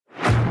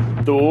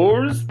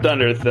Thor's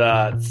Thunder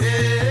Thoughts.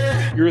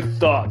 Your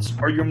thoughts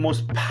are your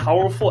most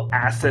powerful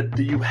asset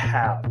that you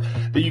have,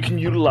 that you can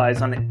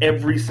utilize on an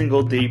every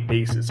single day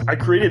basis. I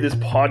created this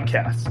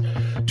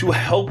podcast to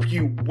help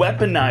you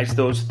weaponize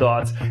those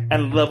thoughts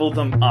and level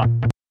them up.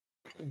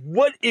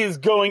 What is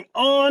going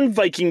on,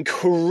 Viking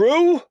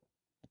crew?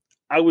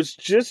 I was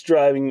just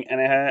driving and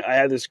I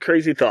had this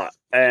crazy thought,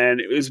 and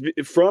it was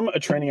from a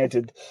training I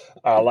did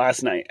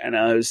last night.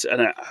 And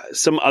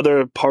some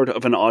other part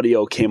of an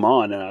audio came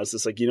on, and I was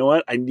just like, you know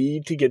what? I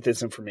need to get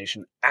this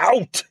information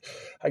out.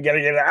 I got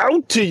to get it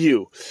out to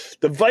you.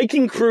 The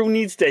Viking crew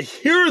needs to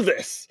hear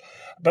this.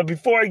 But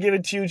before I give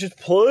it to you, just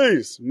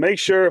please make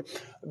sure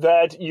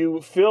that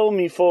you fill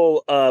me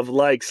full of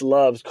likes,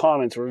 loves,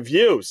 comments,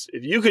 reviews.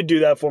 If you could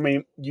do that for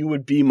me, you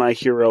would be my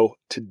hero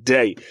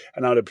today,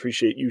 and I would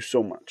appreciate you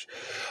so much.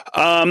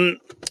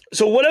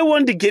 So what I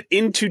wanted to get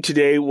into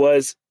today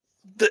was,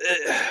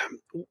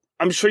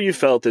 I'm sure you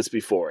felt this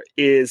before,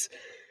 is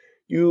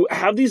you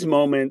have these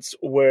moments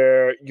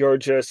where you're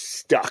just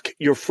stuck.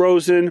 You're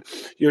frozen.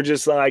 You're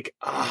just like,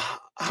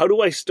 how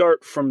do I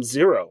start from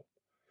zero?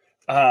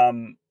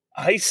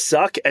 I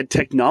suck at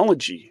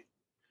technology.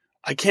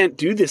 I can't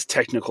do this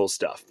technical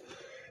stuff.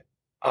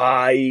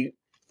 I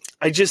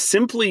just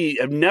simply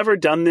have never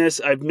done this.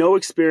 I have no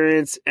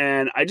experience,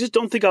 and I just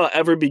don't think I'll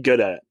ever be good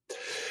at it.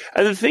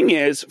 And the thing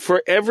is,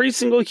 for every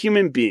single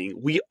human being,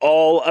 we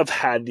all have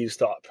had these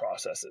thought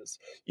processes.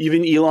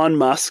 Even Elon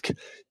Musk,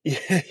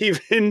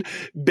 even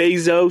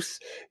Bezos,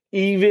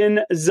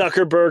 even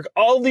Zuckerberg,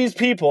 all these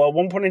people at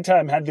one point in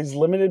time had these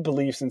limited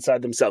beliefs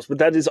inside themselves. But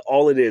that is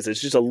all it is. It's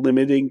just a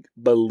limiting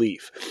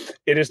belief.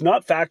 It is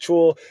not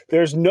factual.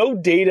 There's no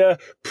data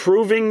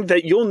proving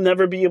that you'll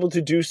never be able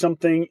to do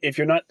something if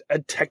you're not a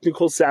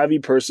technical savvy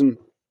person.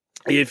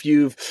 If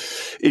you've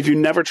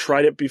never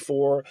tried it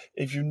before,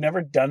 if you've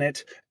never done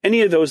it,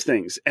 any of those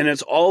things, and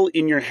it's all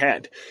in your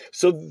head.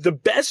 So the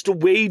best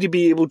way to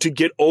be able to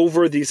get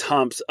over these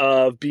humps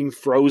of being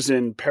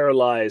frozen,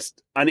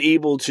 paralyzed,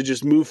 unable to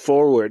just move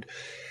forward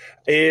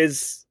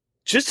is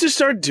just to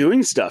start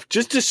doing stuff,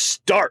 just to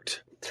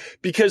start.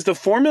 Because the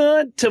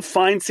formula to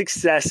find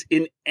success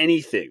in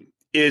anything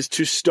is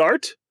to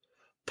start,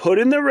 put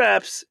in the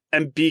reps,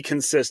 and be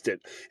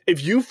consistent.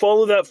 If you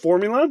follow that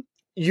formula,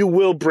 you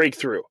will break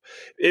through.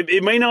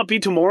 It may not be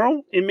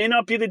tomorrow. It may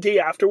not be the day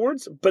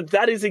afterwards, but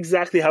that is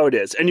exactly how it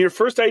is. And your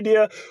first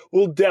idea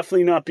will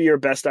definitely not be your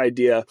best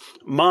idea.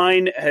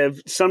 Mine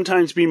have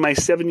sometimes been my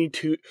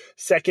 72nd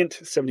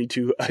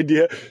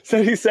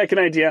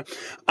idea.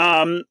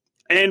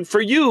 And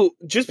for you,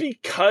 just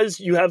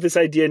because you have this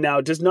idea now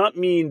does not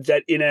mean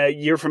that in a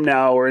year from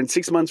now or in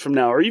 6 months from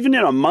now or even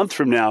in a month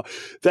from now,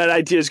 that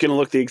idea is going to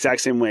look the exact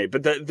same way.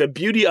 But the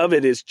beauty of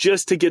it is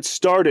just to get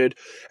started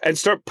and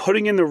start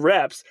putting in the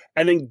reps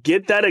and then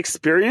get that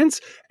experience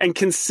and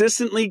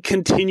consistently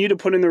continue to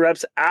put in the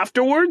reps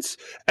afterwards.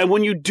 And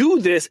when you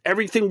do this,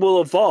 everything will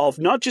evolve,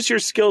 not just your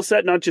skill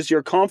set, not just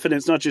your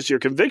confidence, not just your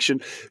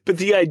conviction, but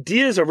the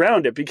ideas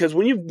around it. Because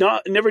when you've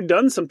never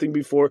done something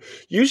before,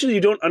 usually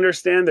you don't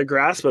understand the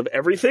grasp of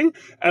everything.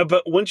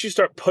 But once you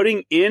start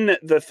putting in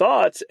the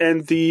thoughts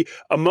and the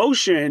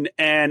emotion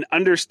and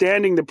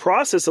understanding the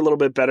process a little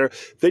bit better,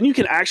 then you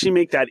can actually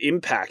make that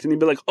impact. And you'd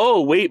be like, oh,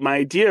 wait, my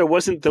idea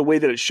wasn't the way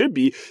that it should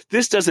be.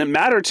 This doesn't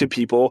matter to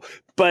people,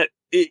 but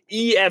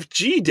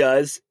EFG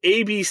does,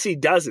 ABC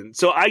doesn't.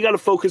 So I got to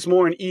focus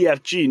more on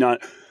EFG,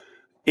 not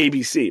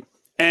ABC.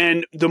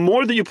 And the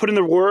more that you put in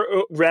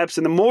the reps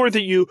and the more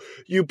that you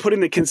put in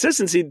the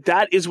consistency,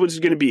 that is what it's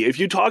going to be. If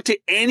you talk to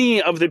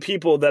any of the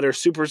people that are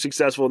super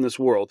successful in this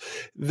world,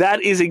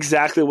 that is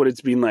exactly what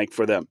it's been like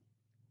for them.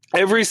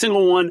 Every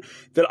single one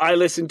that I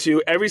listen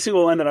to, every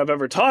single one that I've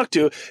ever talked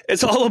to,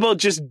 it's all about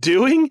just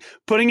doing,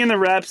 putting in the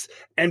reps,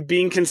 and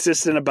being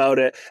consistent about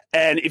it.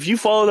 And if you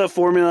follow that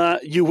formula,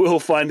 you will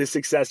find the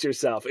success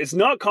yourself. It's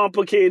not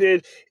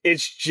complicated.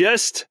 It's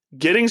just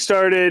getting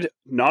started,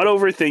 not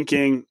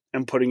overthinking,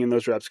 and putting in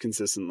those reps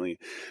consistently.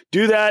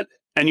 Do that,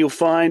 and you'll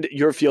find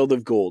your field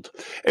of gold.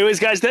 Anyways,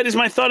 guys, that is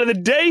my thought of the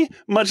day.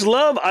 Much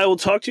love. I will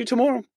talk to you tomorrow.